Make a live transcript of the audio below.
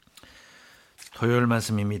토요일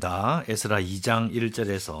말씀입니다. 에스라 2장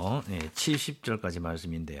 1절에서 70절까지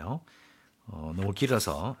말씀인데요. 너무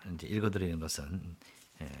길어서 이제 읽어드리는 것은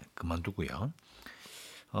그만두고요.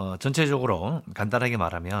 전체적으로 간단하게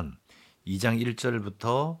말하면 2장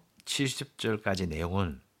 1절부터 70절까지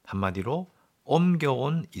내용은 한마디로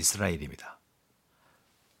옮겨온 이스라엘입니다.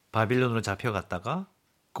 바빌론으로 잡혀갔다가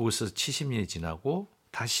거기서 70년이 지나고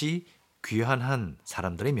다시 귀환한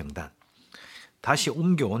사람들의 명단, 다시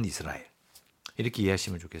옮겨온 이스라엘, 이렇게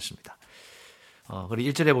이해하시면 좋겠습니다. 그리고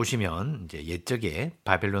 1절에 보시면 이제 옛적에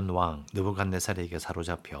바벨론 왕 느부갓네살에게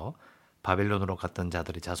사로잡혀 바벨론으로 갔던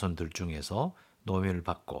자들의 자손들 중에서 노임을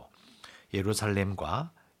받고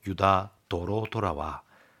예루살렘과 유다 도로 돌아와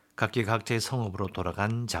각기 각자의 성읍으로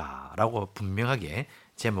돌아간 자라고 분명하게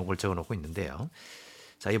제목을 적어놓고 있는데요.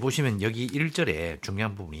 자, 이 보시면 여기 1절에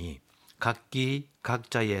중요한 부분이 각기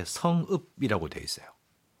각자의 성읍이라고 되어 있어요.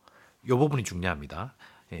 이 부분이 중요합니다.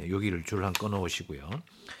 여기를 줄 한 끊어오시고요.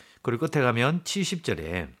 그리고 끝에 가면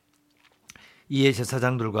 70절에 이에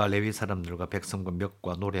제사장들과 레위 사람들과 백성과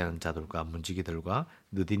멱과 노래하는 자들과 문지기들과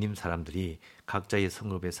느디님 사람들이 각자의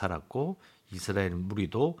성읍에 살았고 이스라엘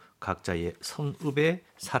무리도 각자의 성읍에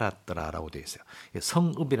살았더라라고 되어 있어요.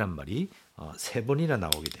 성읍이란 말이 세 번이나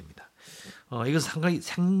나오게 됩니다. 이건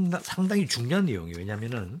상당히 중요한 내용이에요.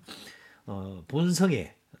 왜냐하면은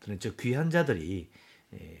본성에 어떤 저 귀한 자들이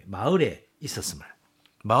마을에 있었음을,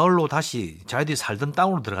 마을로 다시 자기들이 살던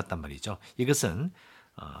땅으로 들어갔단 말이죠. 이것은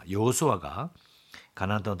여호수아가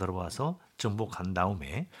가나안 땅에 들어와서 정복한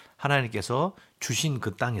다음에 하나님께서 주신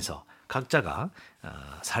그 땅에서 각자가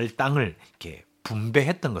살 땅을 이렇게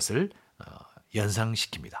분배했던 것을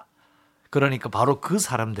연상시킵니다. 그러니까 바로 그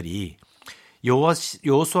사람들이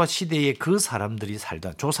여호수아 시대에 그 사람들이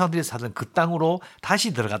살던, 조상들이 살던 그 땅으로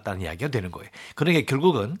다시 들어갔다는 이야기가 되는 거예요. 그러니까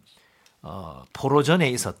결국은 포로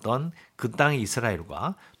전에 있었던 그 땅의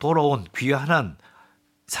이스라엘과 돌아온 귀환한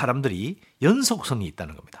사람들이 연속성이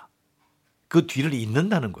있다는 겁니다. 그 뒤를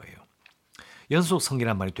잇는다는 거예요.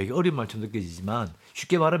 연속성이란 말이 되게 어려운 말처럼 느껴지지만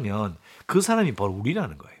쉽게 말하면 그 사람이 바로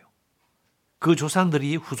우리라는 거예요. 그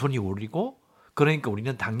조상들이 후손이 우리고, 그러니까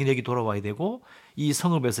우리는 당연히 여기 돌아와야 되고 이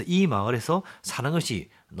성읍에서, 이 마을에서 사는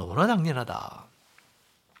것이 너무나 당연하다.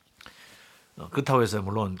 그렇다고 해서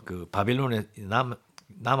물론 그 바빌론에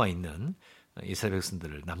남아있는 이스라엘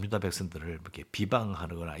백성들을, 남유다 백성들을 이렇게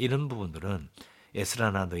비방하거나 이런 부분들은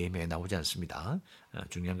에스라나 느헤미야에 나오지 않습니다.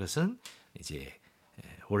 중요한 것은 이제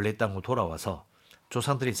원래 땅으로 돌아와서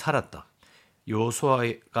조상들이 살았던,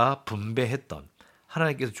 여호수아가 분배했던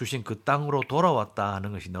하나님께서 주신 그 땅으로 돌아왔다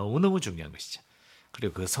하는 것이 너무너무 중요한 것이죠.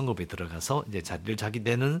 그리고 그 성읍에 들어가서 이제 자리를 자기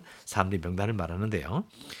되는 사람들의 명단을 말하는데요.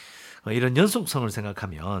 이런 연속성을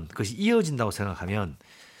생각하면, 그것이 이어진다고 생각하면,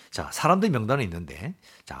 자, 사람들의 명단은 있는데,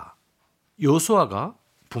 자, 여호수아가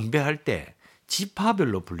분배할 때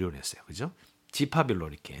지파별로 분류를 했어요. 그죠? 지파별로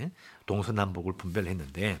이렇게 동서남북을 분배를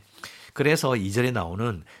했는데, 그래서 2절에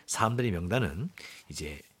나오는 사람들의 명단은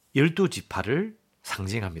이제 12지파를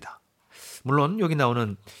상징합니다. 물론 여기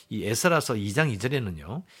나오는 이 에스라서 2장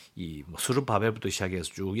 2절에는요, 이 스룹바벨부터 시작해서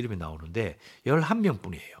쭉 이름이 나오는데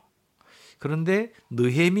 11명뿐이에요. 그런데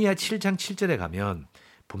느헤미야 7장 7절에 가면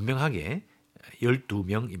분명하게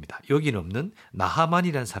 12명입니다. 여기는 없는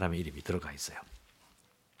나하만이라는 사람의 이름이 들어가 있어요.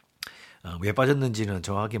 왜 빠졌는지는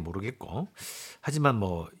정확하게 모르겠고, 하지만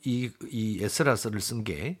뭐 이 에스라서를 쓴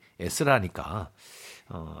게 에스라니까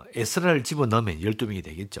에스라를 집어넣으면 12명이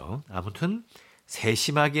되겠죠. 아무튼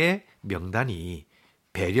세심하게 명단이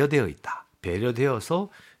배려되어 있다, 배려되어서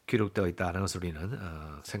기록되어 있다는 것을 우리는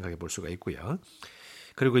생각해 볼 수가 있고요.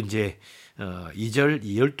 그리고 이제 2절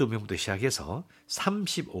 12명부터 시작해서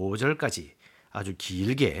 35절까지 아주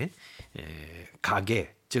길게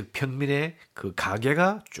가계, 즉 평민의 그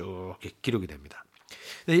가계가 쭉 기록이 됩니다.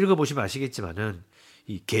 읽어보시면 아시겠지만은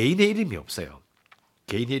이 개인의 이름이 없어요.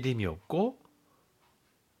 개인의 이름이 없고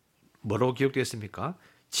뭐라고 기록되어 있습니까?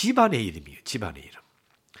 집안의 이름이에요. 집안의 이름.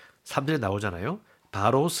 3절에 나오잖아요.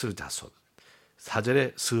 바로스 자손,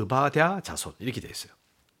 4절에 스바랴 자손, 이렇게 되어 있어요.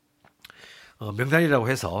 명단이라고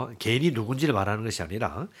해서 개인이 누군지를 말하는 것이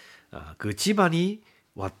아니라 그 집안이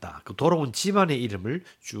왔다, 그 돌아온 집안의 이름을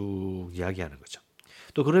쭉 이야기하는 거죠.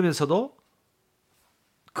 또 그러면서도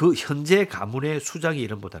그 현재 가문의 수장의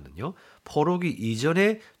이름보다는요, 포로기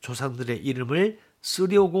이전의 조상들의 이름을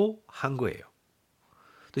쓰려고 한 거예요.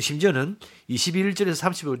 또 심지어는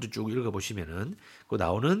 21절에서 35절 쭉 읽어보시면은 그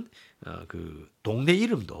나오는 그 동네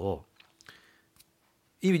이름도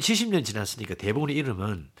이미 70년 지났으니까 대부분의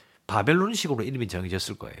이름은 바벨론식으로 이름이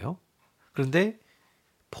정해졌을 거예요. 그런데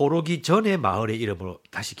포로기 전의 마을의 이름으로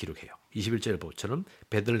다시 기록해요. 21절에 보처럼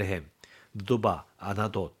베들레헴, 느도바,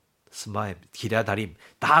 아나돗, 스마임, 기랴다림,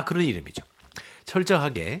 다 그런 이름이죠.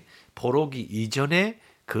 철저하게 포로기 이전에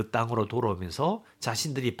그 땅으로 돌아오면서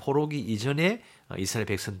자신들이 포로기 이전에 이스라엘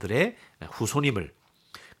백성들의 후손임을,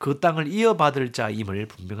 그 땅을 이어받을 자임을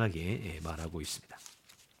분명하게 말하고 있습니다.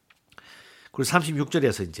 그리고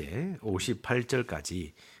 36절에서 이제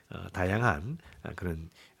 58절까지 다양한 그런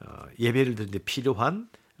예배를 드리는데 필요한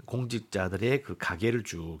공직자들의 그 가계를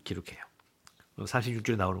쭉 기록해요.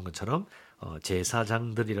 36절에 나오는 것처럼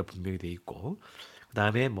제사장들이라 분명히 되어 있고, 그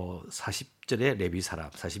다음에 뭐 40절에 레위 사람,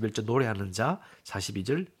 41절 노래하는 자,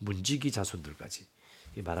 42절 문지기 자손들까지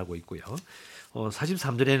말하고 있고요.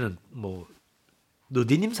 43절에는 뭐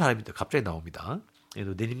느디님 사람이 갑자기 나옵니다.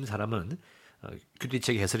 느디님 사람은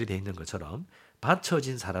규칙책에 해설이 되어 있는 것처럼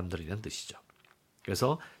바쳐진 사람들이라는 뜻이죠.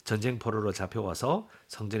 그래서 전쟁 포로로 잡혀와서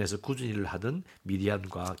성전에서 꾸준히 일을 하던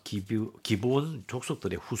미디안과 기브온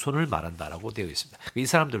족속들의 후손을 말한다라고 되어 있습니다. 이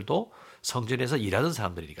사람들도 성전에서 일하던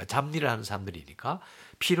사람들이니까, 잡일을 하는 사람들이니까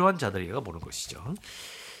필요한 자들이가 보는 것이죠.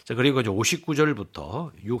 자, 그리고 이제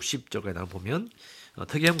 59절부터 60절까지 보면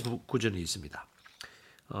특이한 구절이 있습니다.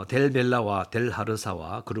 델 멜라와 델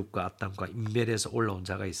하르사와 그룹과 아담과 인멜에서 올라온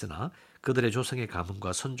자가 있으나 그들의 조상의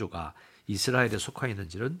가문과 선조가 이스라엘에 속하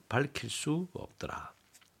있는지는 밝힐 수 없더라.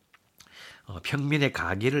 평민의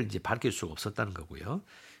가계를 이제 밝힐 수가 없었다는 거고요.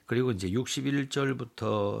 그리고 이제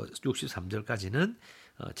 61절부터 63절까지는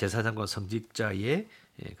제사장과 성직자의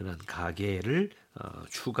그런 가계를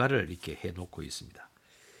추가를 이렇게 해놓고 있습니다.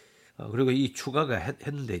 그리고 이 추가가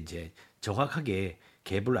했는데 이제 정확하게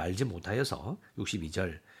갭을 알지 못하여서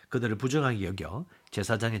 62절 그들을 부정하게 여겨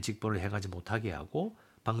제사장의 직분을 행하지 못하게 하고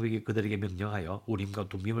방백이 그들에게 명령하여 우림과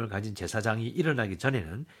둠밈을 가진 제사장이 일어나기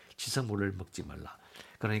전에는 지성물을 먹지 말라.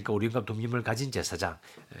 그러니까 우림과 둠밈을 가진 제사장,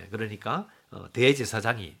 그러니까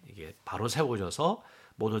대제사장이 이게 바로 세워져서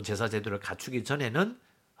모든 제사 제도를 갖추기 전에는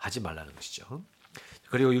하지 말라는 것이죠.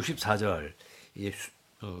 그리고 64절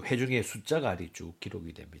회중의 숫자가 쭉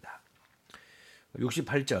기록이 됩니다.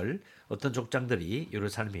 68절 어떤 족장들이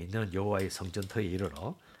예루살렘에 있는 여호와의 성전터에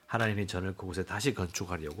이르러 하나님의 전을 그곳에 다시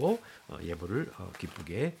건축하려고 예물을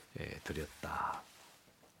기쁘게 드렸다.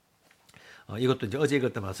 이것도 이제 어제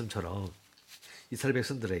읽었던 말씀처럼 이스라엘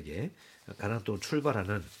백성들에게 가나안 땅으로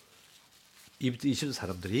출발하는 이집트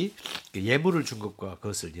사람들이 예물을 준 것과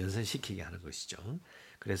그것을 연상시키게 하는 것이죠.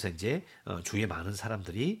 그래서 이제 주위에 많은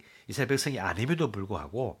사람들이 이스라엘 백성이 아님에도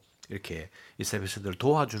불구하고 이렇게 이스라엘 백성들을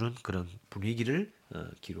도와주는 그런 분위기를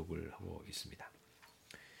기록을 하고 있습니다.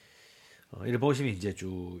 이를 보시면 이제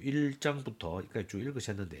쭉 1장부터 여기까지 쭉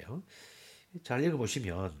읽으셨는데요. 잘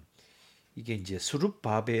읽어보시면 이게 이제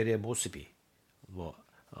스룹바벨의 모습이 뭐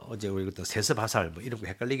어제 우리 그때 세스바살 뭐 이런 거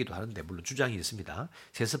헷갈리기도 하는데 물론 주장이 있습니다.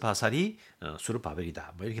 세스바살이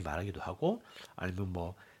스룹바벨이다 뭐 이렇게 말하기도 하고, 아니면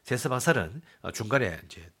뭐 세스바살은 중간에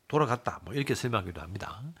이제 돌아갔다 뭐 이렇게 설명하기도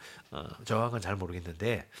합니다. 정확한 잘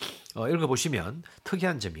모르겠는데 읽어보시면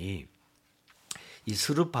특이한 점이 이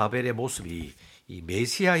스룹바벨의 모습이 이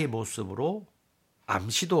메시아의 모습으로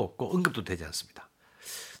암시도 없고 언급도 되지 않습니다.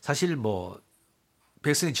 사실 뭐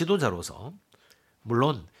백성의 지도자로서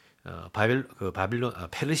물론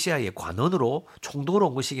페르시아의 관원으로 총독으로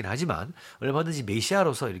온 것이긴 하지만 얼마든지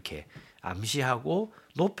메시아로서 이렇게 암시하고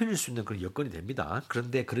높일 수 있는 그런 여건이 됩니다.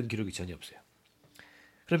 그런데 그런 기록이 전혀 없어요.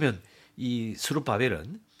 그러면 이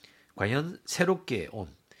스룹바벨은 과연 새롭게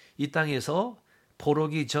온 이 땅에서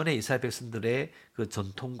포로기 전에 이스라엘 백성들의 그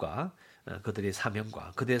전통과 그들의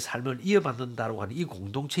사명과 그들의 삶을 이어받는다고 하는 이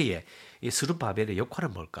공동체의 이 스룹바벨의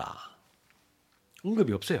역할은 뭘까?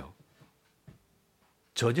 언급이 없어요.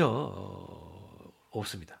 전혀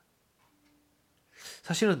없습니다.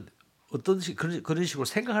 사실은 그런 식으로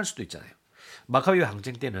생각할 수도 있잖아요. 마카비의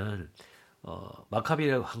항쟁 때는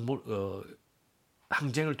마카비의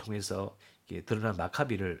항쟁을 통해서 드러난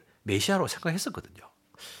마카비를 메시아로 생각했었거든요.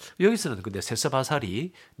 여기서는 근데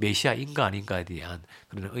세스바살이 메시아인가 아닌가에 대한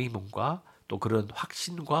그런 의문과 또 그런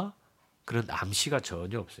확신과 그런 암시가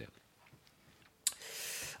전혀 없어요.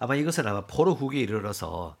 아마 이것은 아마 포로 후기에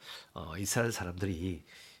이르러서 이스라엘 사람들이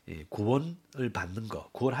구원을 받는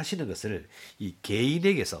것, 구원하시는 것을 이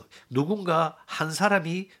개인에게서 누군가 한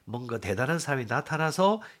사람이 뭔가 대단한 사람이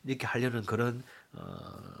나타나서 이렇게 하려는 그런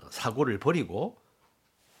사고를 버리고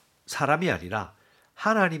사람이 아니라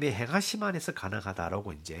하나님의 행하심 안에서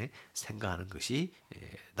가능하다라고 이제 생각하는 것이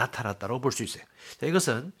나타났다고 볼 수 있어요. 자,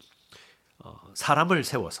 이것은 사람을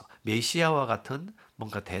세워서 메시아와 같은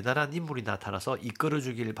뭔가 대단한 인물이 나타나서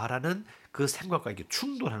이끌어주길 바라는 그 생각과 이렇게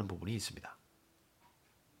충돌하는 부분이 있습니다.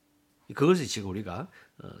 그것이 지금 우리가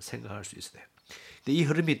생각할 수 있어요. 근데 이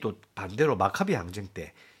흐름이 또 반대로 마카비 항쟁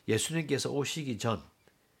때 예수님께서 오시기 전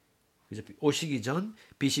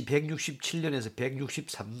BC 167년에서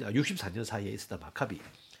 64년 사이에 있었던 마카비.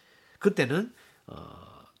 그때는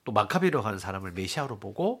또 마카비로 하는 사람을 메시아로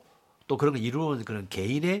보고 또 그런 걸 이루는 그런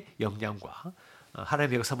개인의 역량과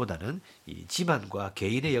하나님의 역사보다는 이 집안과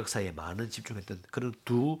개인의 역사에 많은 집중했던 그런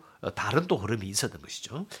두 다른 또 흐름이 있었던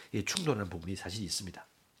것이죠. 충돌하는 부분이 사실 있습니다.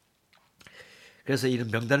 그래서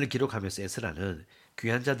이런 명단을 기록하면서 에스라는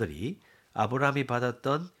귀한 자들이 아브라함이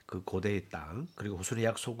받았던 그 고대의 땅 그리고 후손의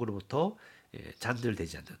약속으로부터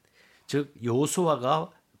잔들되지 않는, 즉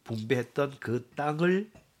여호수아가 분배했던 그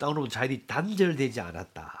땅으로부터 자신이 단절되지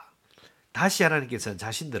않았다. 다시 하나님께서는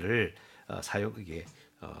자신들을 사용하게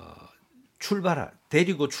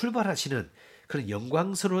데리고 출발하시는 그런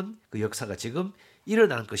영광스러운 그 역사가 지금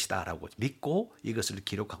일어난 것이다라고 믿고 이것을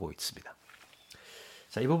기록하고 있습니다.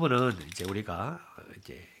 자, 이 부분은 이제 우리가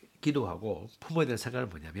이제 기도하고 품어야 될 생각은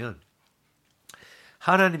뭐냐면,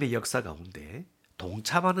 하나님의 역사 가운데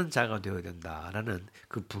동참하는 자가 되어야 된다라는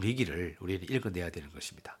그 분위기를 우리는 읽어내야 되는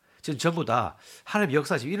것입니다. 지금 전부 다 하나님의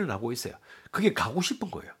역사가 지금 일어나고 있어요. 그게 가고 싶은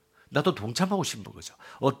거예요. 나도 동참하고 싶은 거죠.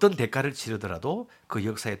 어떤 대가를 치르더라도 그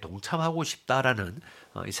역사에 동참하고 싶다라는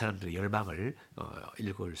이 사람들의 열망을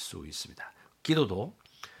읽을 수 있습니다. 기도도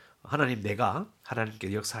하나님, 내가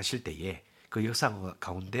하나님께 역사하실 때에 그 역사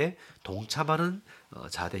가운데 동참하는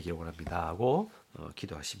자 되기를 원합니다 하고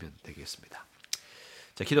기도하시면 되겠습니다.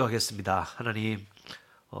 자, 기도하겠습니다. 하나님,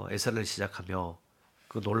 에스라를 시작하며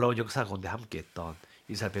그 놀라운 역사 가운데 함께했던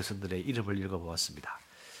이스라엘 백성들의 이름을 읽어보았습니다.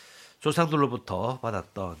 조상들로부터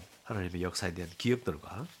받았던 하나님의 역사에 대한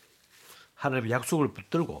기억들과 하나님의 약속을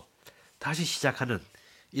붙들고 다시 시작하는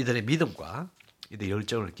이들의 믿음과 이들의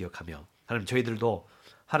열정을 기억하며, 하나님, 저희들도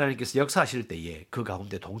하나님께서 역사하실 때에 그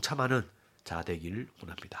가운데 동참하는 자 되기를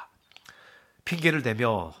원합니다. 핑계를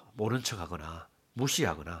대며 모른 척하거나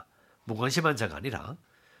무시하거나 무관심한 자가 아니라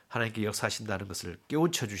하나님께 역사하신다는 것을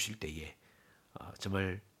깨우쳐 주실 때에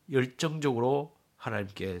정말 열정적으로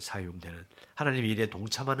하나님께 사용되는, 하나님의 일에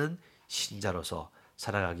동참하는 신자로서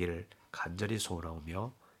살아가기를 간절히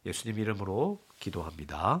소원하오며 예수님 이름으로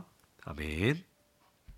기도합니다. 아멘.